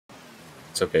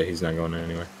It's okay, he's not going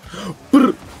anywhere.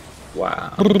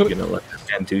 Wow. You gonna let this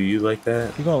man do you like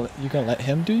that? You gonna let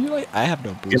him do you like? I have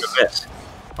no boost. Gonna miss.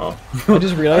 Oh. I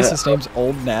just realized his name's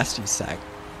Old Nasty Sack.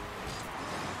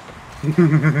 I'm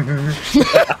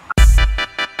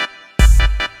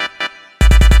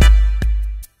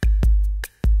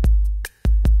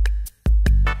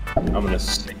gonna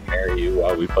marry you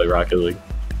while we play Rocket League.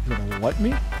 You gonna what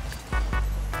me?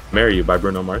 Marry You by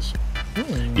Bruno Mars.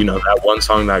 You know that one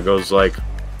song that goes like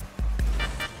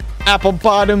Apple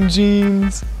bottom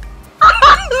jeans.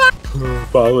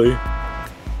 Bali.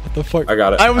 What the fuck? I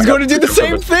got it. I was going to do the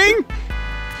same thing.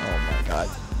 Oh my god.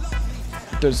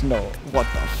 There's no. What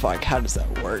the fuck? How does that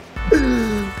work?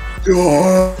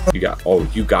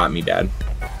 You got me, Dad.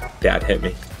 Dad hit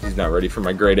me. He's not ready for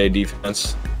my grade A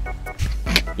defense.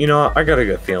 You know, I got a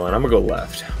good feeling. I'm gonna go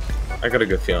left. I got a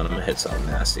good feeling I'm gonna hit something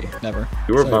nasty. Never.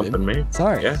 You were Sorry, bumping dude. me.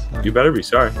 Sorry. Yeah, Sorry. you better be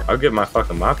sorry. I'll get my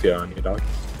fucking mafia on you, dog.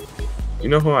 You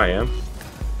know who I am?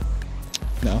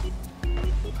 No.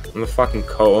 I'm the fucking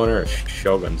co-owner of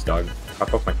Shoguns, dog.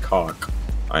 Pop off my cock.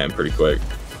 I am pretty quick.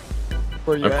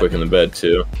 Where you I'm at? quick in the bed,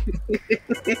 too.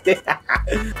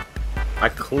 I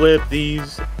clip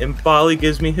these, and Bali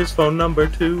gives me his phone number,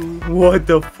 too. What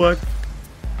the fuck?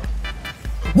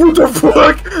 What the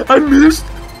fuck? I missed!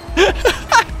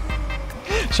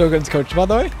 Shogun's coach, by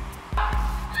the way.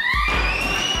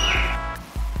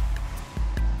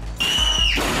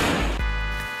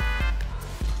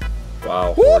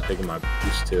 Wow, we're taking my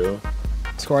boost, too.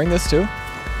 Scoring this, too.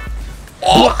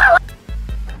 I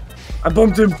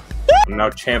bumped him! I'm now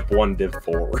champ 1 div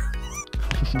 4. Oh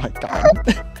my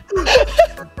god.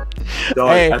 Dog,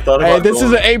 Hey, I thought about this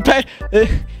is an Apex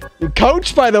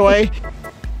coach, by the way.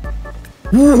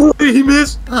 He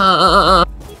missed!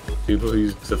 People who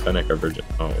use the Fennec are virgin.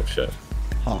 Oh shit.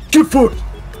 Huh. Get fucked!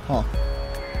 Huh.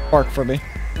 Bark for me.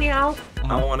 Meow.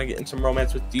 I want to get in some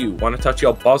romance with you. Want to touch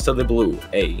your balls to the blue.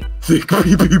 Hey. The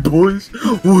creepy boys?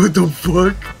 What the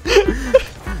fuck?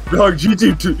 Dog,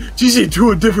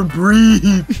 GC2 a different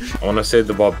breed. I want to save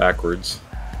the ball backwards.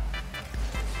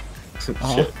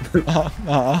 Shit.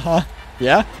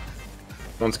 Yeah?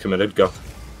 One's committed. Go.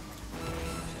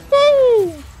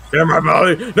 Woo! Damn my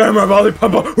volley,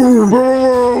 papa.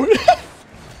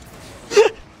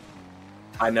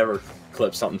 I never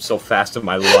clipped something so fast in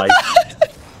my life.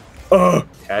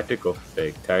 Tactical,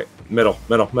 fake, middle.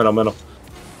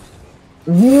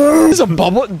 This is a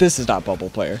bubble. This is not bubble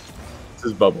player. This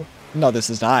is bubble. No, this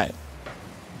is not.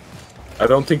 I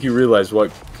don't think you realize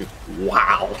what.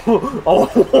 Wow. Oh.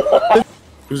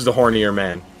 Who's the hornier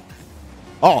man?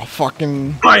 Oh,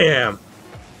 fucking. I am.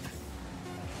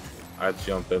 I'd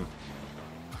jump him.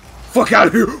 Fuck out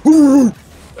of here! Ooh.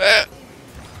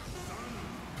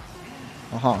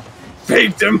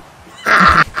 Faked him.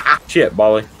 Shit,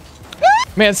 Bali.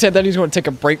 Man said that he's going to take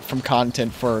a break from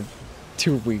content for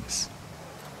 2 weeks.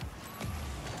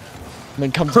 And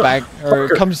then comes back, or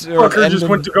comes. Fucker just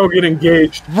went to go get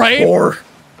engaged. Right? Or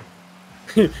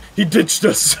he ditched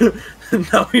us.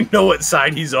 Now we know what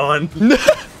side he's on.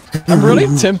 I'm really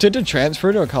tempted to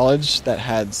transfer to a college that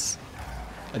has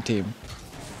a team.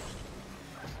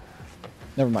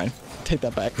 Never mind. Take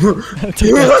that back.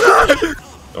 Take that.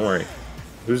 Don't worry.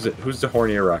 Who's the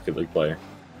hornier Rocket League player?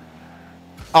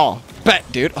 Oh, bet,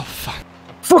 dude. Oh, fuck.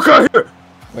 Fuck out here!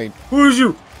 Wait. Who is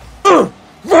you?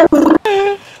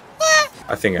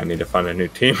 I think I need to find a new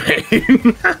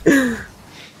teammate.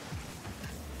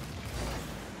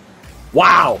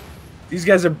 Wow! These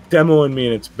guys are demoing me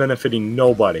and it's benefiting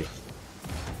nobody.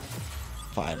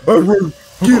 Fine. My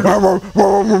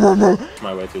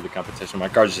way through the competition. My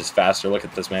car's just faster. Look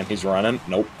at this man. He's running.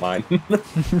 Nope, mine.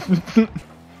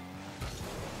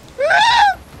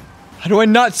 How do I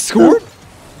not score?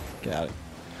 Got it.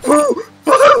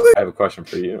 I have a question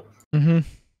for you.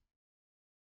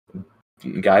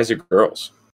 Guys or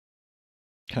girls?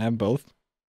 Can I have both?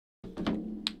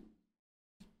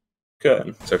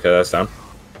 Good. It's okay, that's down.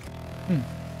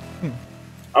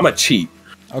 I'm a cheat.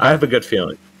 Okay. I have a good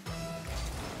feeling.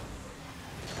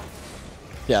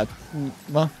 Yeah.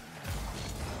 Well.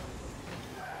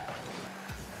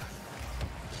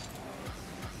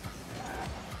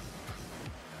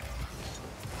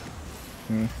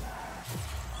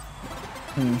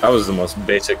 That was the most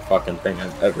basic fucking thing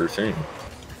I've ever seen.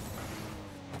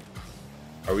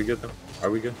 Are we good though? Are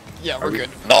we good? Yeah, we're good.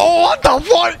 No, what the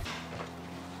fuck?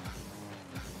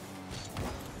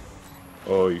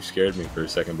 Oh, you scared me for a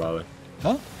second, Bali.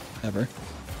 Huh? Never.